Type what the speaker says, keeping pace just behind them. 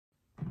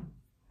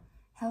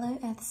Hello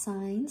Earth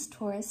signs,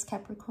 Taurus,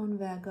 Capricorn,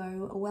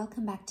 Virgo.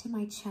 Welcome back to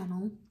my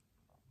channel.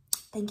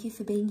 Thank you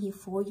for being here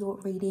for your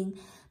reading.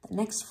 The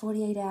next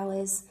 48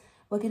 hours,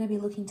 we're going to be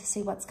looking to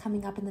see what's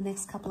coming up in the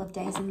next couple of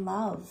days in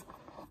love.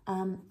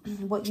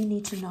 What you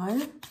need to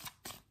know,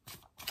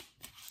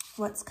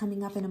 what's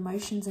coming up in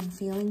emotions and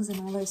feelings and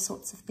all those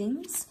sorts of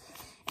things.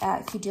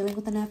 If you're dealing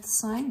with an Earth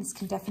sign, this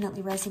can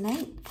definitely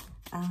resonate.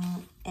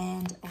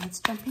 And let's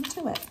jump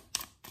into it.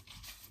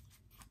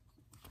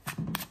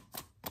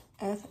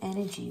 Earth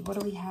energy, what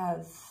do we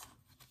have?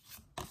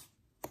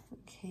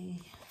 Okay.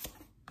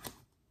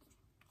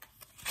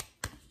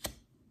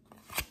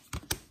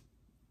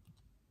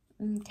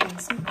 Okay,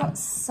 so we've got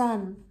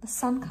Sun. The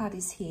Sun card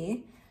is here.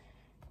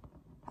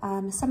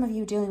 Some of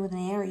you are dealing with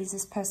an Aries.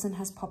 This person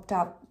has popped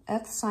up.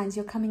 Earth signs,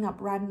 you're coming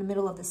up right in the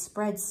middle of the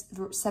spreads.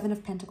 Seven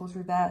of Pentacles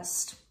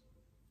reversed.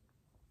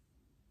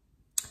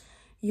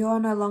 You're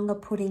no longer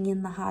putting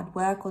in the hard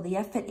work or the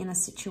effort in a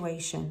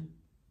situation.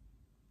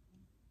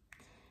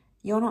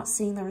 You're not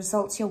seeing the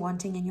results you're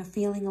wanting and you're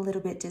feeling a little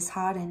bit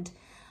disheartened.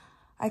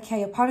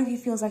 Okay, a part of you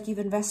feels like you've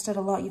invested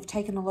a lot. You've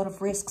taken a lot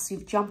of risks.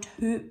 You've jumped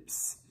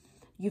hoops.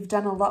 You've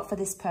done a lot for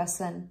this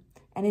person.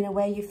 And in a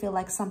way, you feel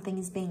like something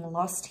is being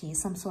lost here,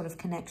 some sort of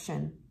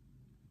connection.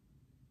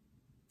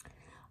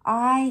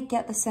 I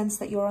get the sense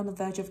that you're on the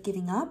verge of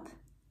giving up.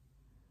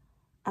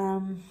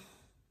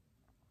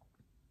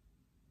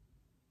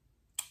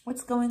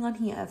 What's going on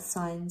here, Earth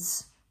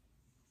signs?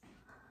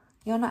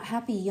 You're not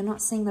happy. You're not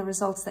seeing the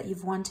results that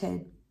you've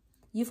wanted.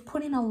 You've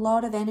put in a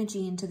lot of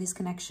energy into this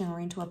connection or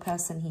into a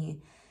person here.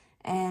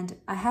 And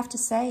I have to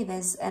say,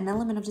 there's an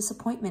element of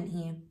disappointment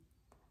here.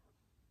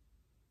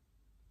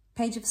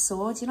 Page of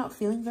Swords, you're not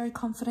feeling very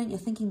confident. You're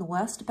thinking the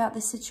worst about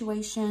this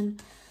situation.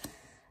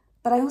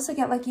 But I also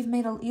get like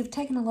you've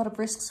taken a lot of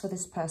risks for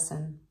this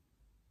person.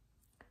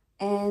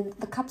 And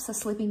the cups are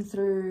slipping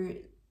through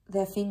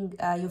your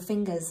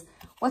fingers.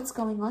 What's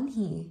going on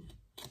here?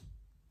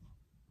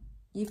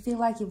 You feel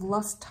like you've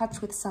lost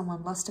touch with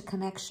someone, lost a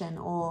connection,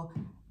 or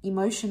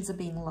emotions are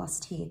being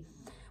lost here.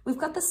 We've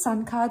got the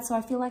Sun card, so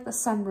I feel like the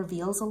Sun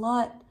reveals a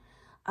lot.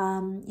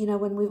 You know,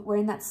 when we're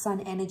in that Sun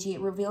energy, it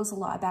reveals a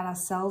lot about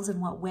ourselves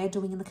and what we're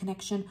doing in the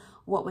connection,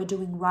 what we're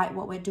doing right,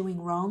 what we're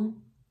doing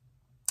wrong.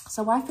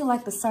 So I feel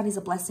like the Sun is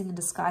a blessing in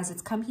disguise.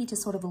 It's come here to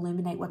sort of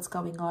illuminate what's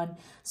going on,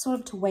 sort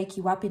of to wake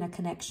you up in a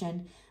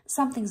connection.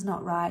 Something's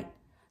not right.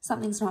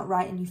 Something's not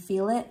right and you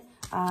feel it.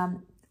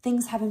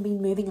 Things haven't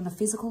been moving in the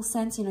physical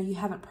sense. You know, you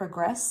haven't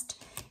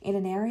progressed in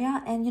an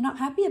area and you're not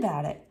happy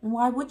about it. And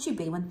why would you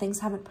be when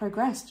things haven't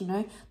progressed? You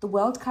know, the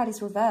World card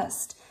is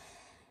reversed.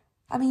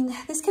 I mean,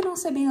 this can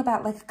also be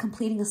about like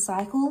completing a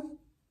cycle.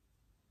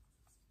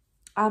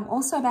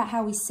 Also about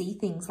how we see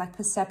things, like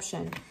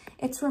perception.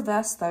 It's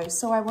reversed though.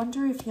 So I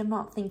wonder if you're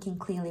not thinking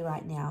clearly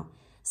right now.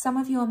 Some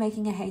of you are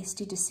making a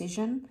hasty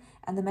decision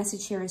and the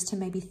message here is to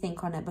maybe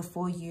think on it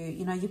before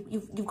you know,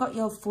 you've got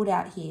your foot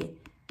out here.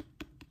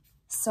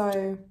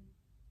 So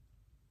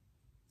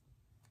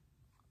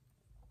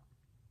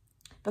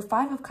the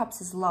Five of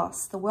Cups is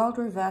lost. The World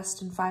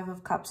reversed and Five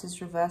of Cups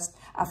is reversed.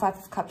 Five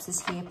of Cups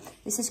is here.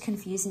 This is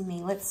confusing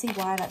me. Let's see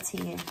why that's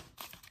here.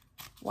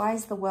 Why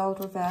is the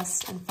World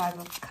reversed and Five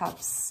of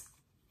Cups?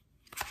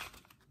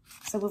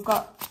 So we've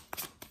got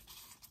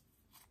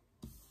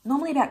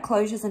normally about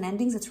closures and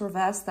endings. It's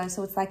reversed though.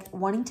 So it's like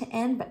wanting to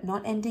end but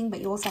not ending.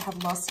 But you also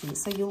have loss here.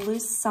 So you'll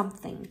lose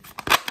something.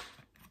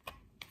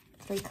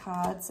 3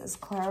 cards as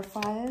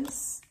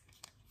clarifiers.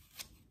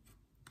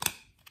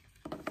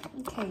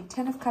 Okay,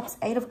 10 of Cups,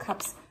 8 of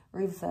Cups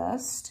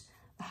reversed.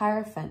 The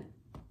Hierophant,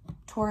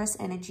 Taurus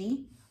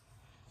energy.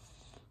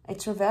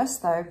 It's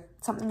reversed though.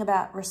 Something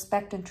about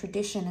respect and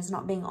tradition is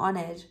not being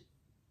honored.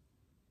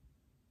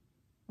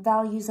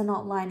 Values are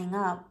not lining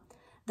up.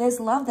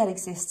 There's love that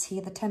exists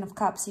here, the 10 of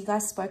Cups. You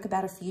guys spoke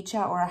about a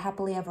future or a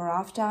happily ever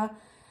after.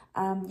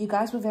 You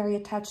guys were very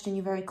attached and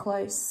you're very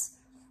close.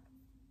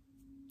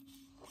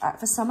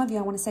 For some of you,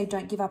 I want to say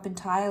don't give up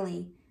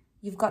entirely.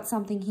 You've got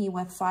something here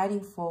worth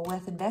fighting for,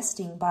 worth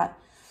investing. But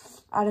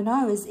I don't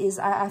know,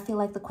 I feel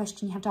like the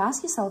question you have to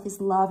ask yourself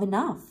is love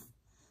enough?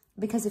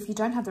 Because if you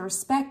don't have the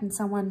respect and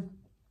someone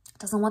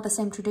doesn't want the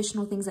same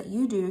traditional things that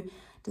you do,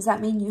 does that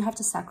mean you have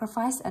to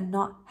sacrifice and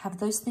not have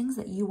those things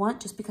that you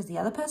want just because the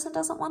other person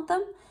doesn't want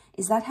them?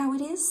 Is that how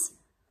it is?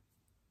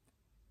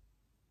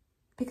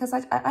 Because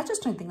I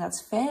just don't think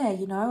that's fair,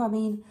 you know? I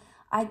mean,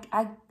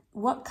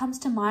 what comes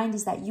to mind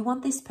is that you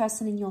want this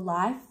person in your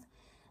life.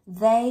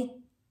 They,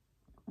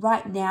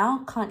 right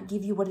now, can't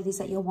give you what it is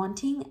that you're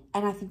wanting.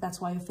 And I think that's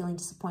why you're feeling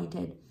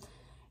disappointed.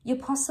 You're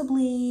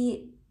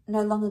possibly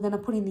no longer going to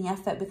put in the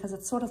effort because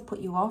it's sort of put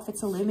you off.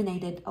 It's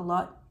illuminated a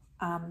lot.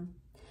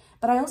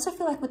 But I also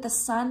feel like with the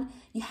Sun,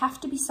 you have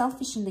to be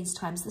selfish in these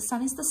times. The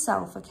Sun is the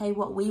self, okay?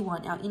 What we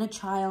want, our inner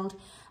child,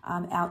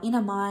 our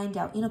inner mind,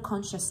 our inner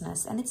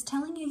consciousness. And it's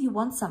telling you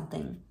want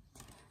something.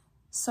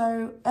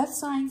 So Earth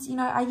signs, you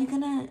know, are you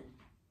going to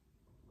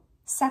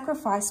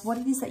sacrifice what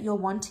it is that you're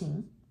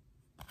wanting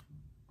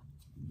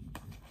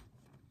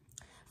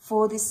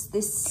for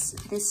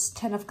this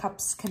 10 of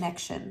Cups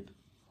connection?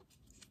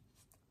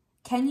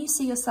 Can you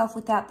see yourself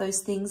without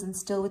those things and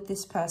still with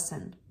this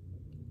person?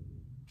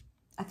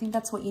 I think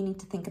that's what you need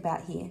to think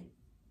about here.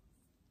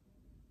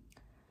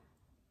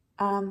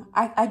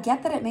 I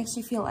get that it makes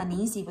you feel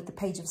uneasy with the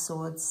Page of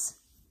Swords.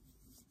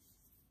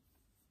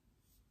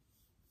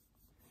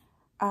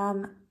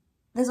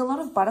 There's a lot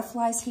of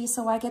butterflies here,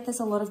 so I get there's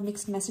a lot of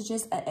mixed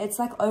messages. It's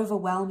like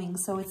overwhelming,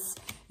 so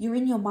you're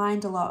in your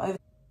mind a lot.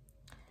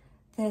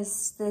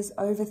 There's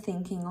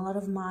overthinking, a lot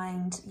of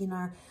mind, you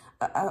know,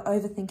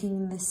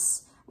 overthinking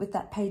this with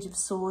that Page of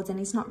Swords, and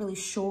he's not really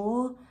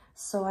sure.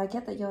 So I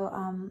get that you're,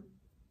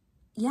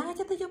 yeah, I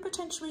get that you're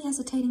potentially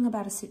hesitating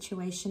about a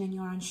situation and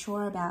you're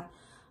unsure about,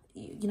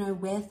 you know,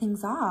 where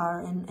things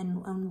are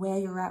and where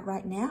you're at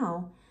right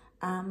now.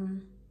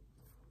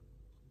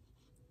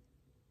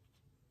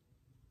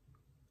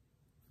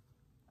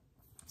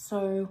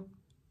 So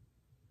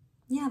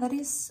yeah, that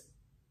is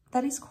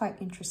quite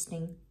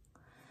interesting.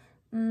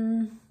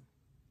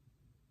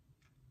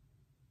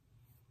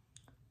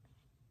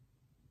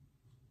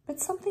 But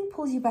something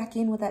pulls you back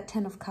in with that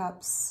Ten of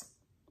Cups.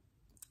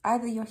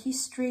 Either your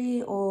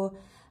history or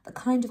the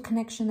kind of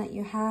connection that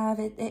you have,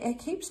 it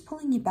keeps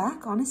pulling you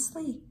back,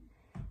 honestly.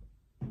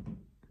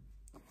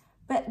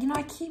 But, you know,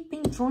 I keep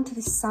being drawn to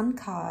this Sun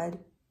card.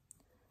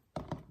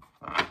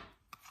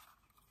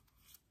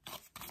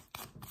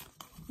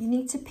 You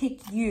need to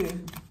pick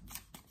you.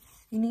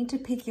 You need to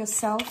pick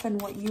yourself and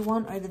what you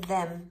want over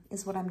them,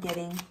 is what I'm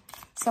getting.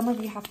 Some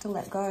of you have to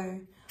let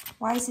go.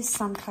 Why is this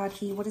Sun card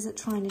here? What is it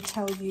trying to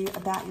tell you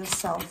about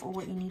yourself or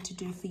what you need to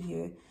do for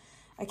you?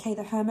 Okay,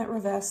 the Hermit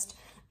reversed.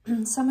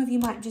 Some of you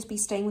might just be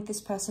staying with this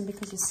person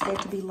because you're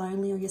scared to be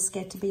lonely or you're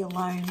scared to be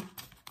alone.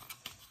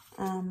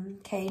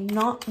 Okay,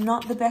 not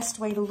the best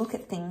way to look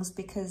at things,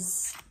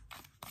 because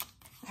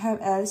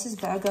this is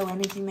Virgo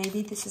energy.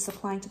 Maybe this is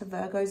applying to the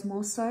Virgos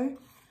more so.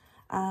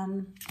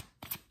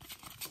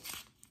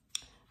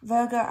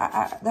 Virgo,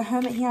 the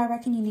Hermit here, I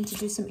reckon you need to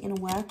do some inner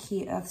work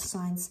here, Earth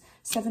signs.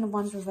 Seven of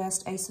Wands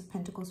reversed, Ace of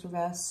Pentacles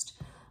reversed.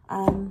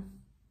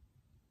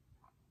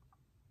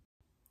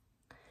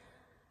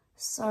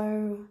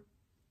 So,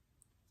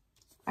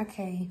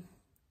 okay.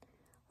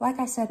 Like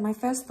I said, my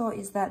first thought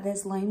is that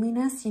there's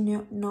loneliness.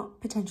 You're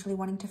not potentially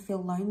wanting to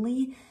feel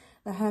lonely.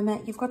 The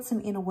Hermit, you've got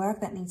some inner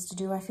work that needs to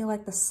do. I feel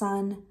like the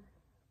Sun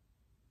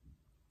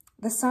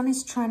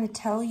is trying to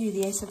tell you,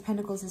 the Ace of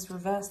Pentacles is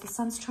reversed. The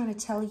Sun's trying to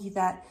tell you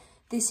that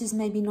this is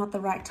maybe not the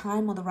right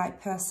time or the right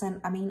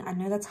person. I mean, I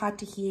know that's hard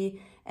to hear.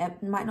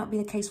 It might not be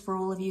the case for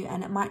all of you,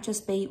 and it might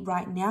just be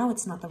right now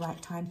it's not the right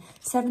time.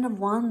 Seven of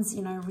Wands,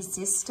 you know,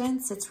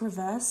 resistance, it's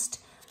reversed.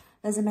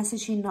 There's a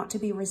message here not to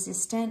be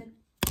resistant.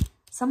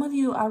 Some of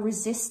you are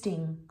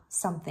resisting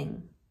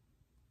something.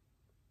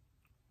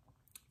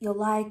 You're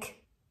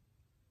like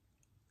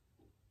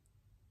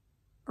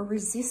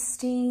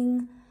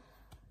resisting.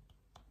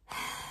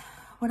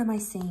 What am I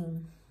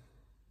seeing?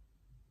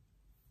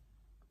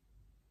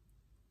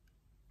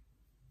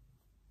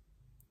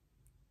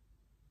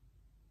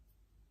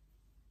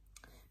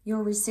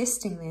 You're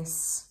resisting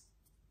this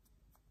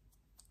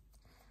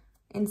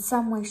in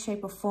some way,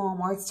 shape or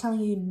form, or it's telling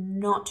you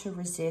not to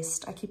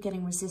resist. I keep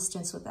getting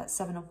resistance with that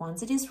Seven of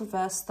Wands. It is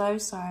reversed though,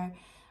 so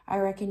I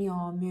reckon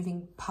you're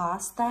moving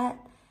past that,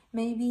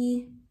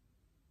 maybe.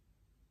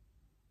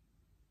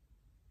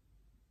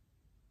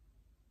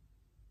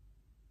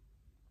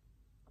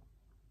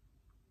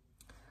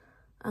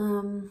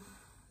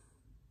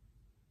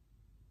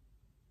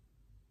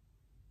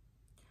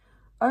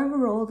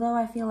 Overall though,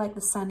 I feel like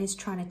the Sun is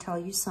trying to tell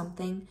you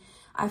something.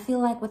 I feel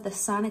like with the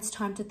Sun, it's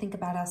time to think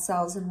about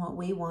ourselves and what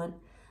we want.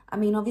 I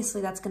mean,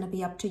 obviously that's going to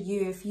be up to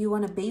you. If you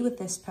want to be with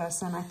this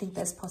person, I think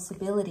there's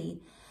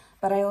possibility.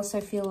 But I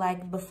also feel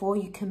like before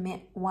you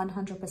commit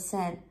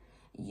 100%,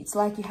 it's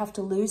like you have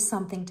to lose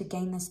something to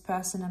gain this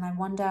person. And I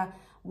wonder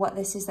what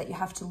this is that you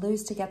have to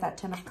lose to get that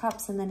Ten of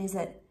Cups. And then is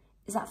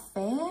that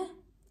fair?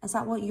 Is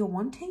that what you're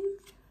wanting?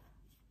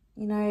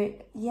 You know,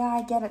 yeah,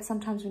 I get it.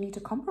 Sometimes we need to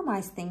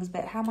compromise things,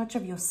 but how much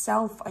of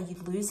yourself are you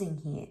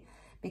losing here?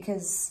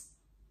 Because,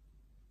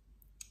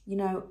 you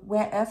know,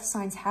 where Earth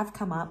signs have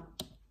come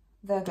up,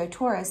 Virgo,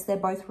 Taurus, they're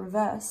both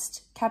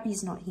reversed.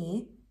 Cappy's not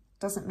here.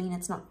 Doesn't mean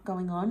it's not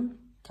going on,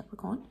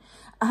 Capricorn.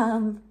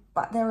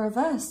 But they're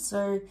reversed.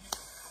 So,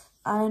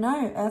 I don't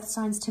know. Earth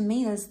signs, to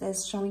me,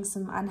 there's showing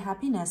some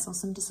unhappiness or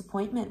some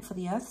disappointment for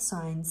the Earth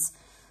signs.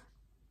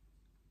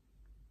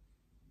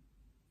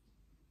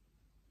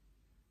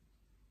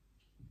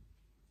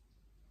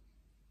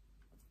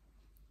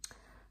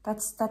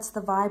 That's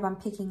the vibe I'm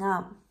picking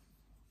up.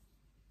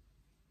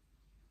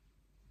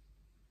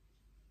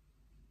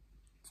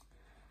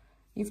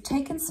 You've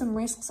taken some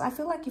risks. I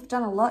feel like you've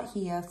done a lot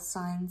here, Earth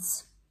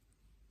signs.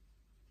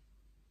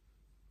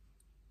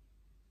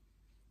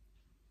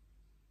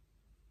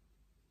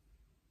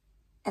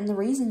 And the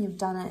reason you've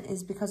done it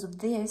is because of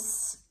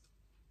this.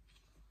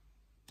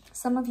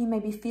 Some of you may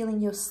be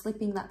feeling you're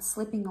slipping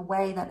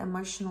away, that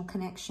emotional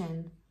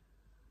connection.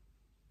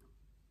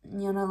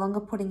 You're no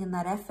longer putting in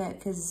that effort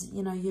because,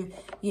 you know,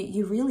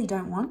 you really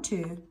don't want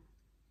to.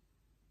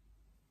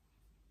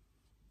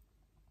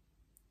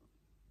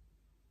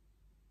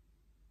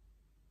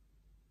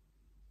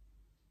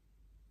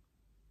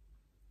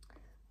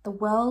 The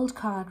World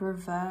card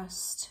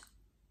reversed.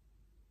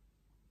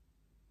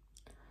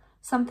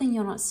 Something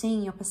you're not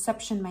seeing, your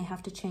perception may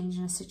have to change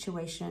in a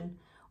situation.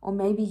 Or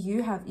maybe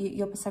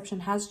your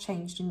perception has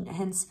changed, and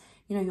hence,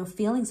 you know, your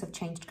feelings have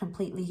changed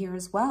completely here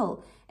as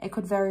well. It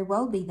could very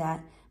well be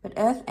that. But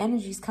Earth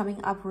energy is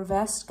coming up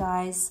reversed,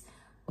 guys.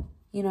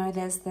 You know,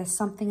 there's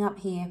something up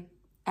here.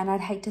 And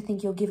I'd hate to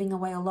think you're giving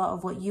away a lot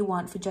of what you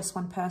want for just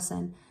one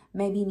person.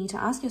 Maybe you need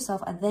to ask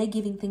yourself, are they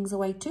giving things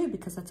away too?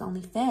 Because that's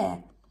only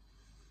fair.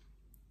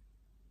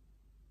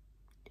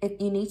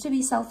 You need to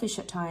be selfish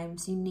at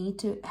times. You need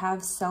to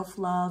have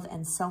self-love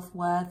and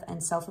self-worth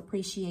and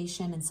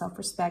self-appreciation and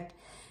self-respect.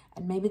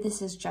 And maybe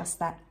this is just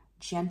that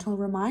gentle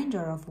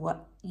reminder of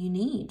what you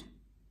need.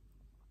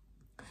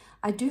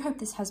 I do hope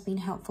this has been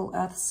helpful,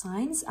 Earth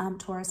signs,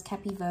 Taurus,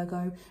 Cappy,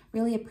 Virgo.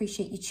 Really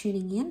appreciate you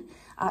tuning in.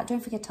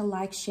 Don't forget to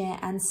like, share,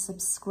 and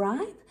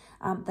subscribe.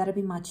 That'd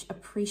be much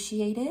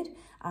appreciated.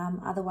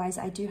 Otherwise,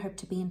 I do hope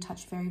to be in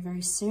touch very,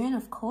 very soon,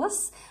 of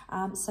course.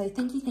 So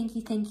thank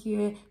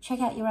you. Check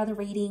out your other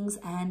readings,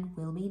 and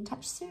we'll be in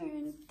touch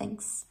soon.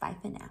 Thanks. Bye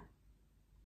for now.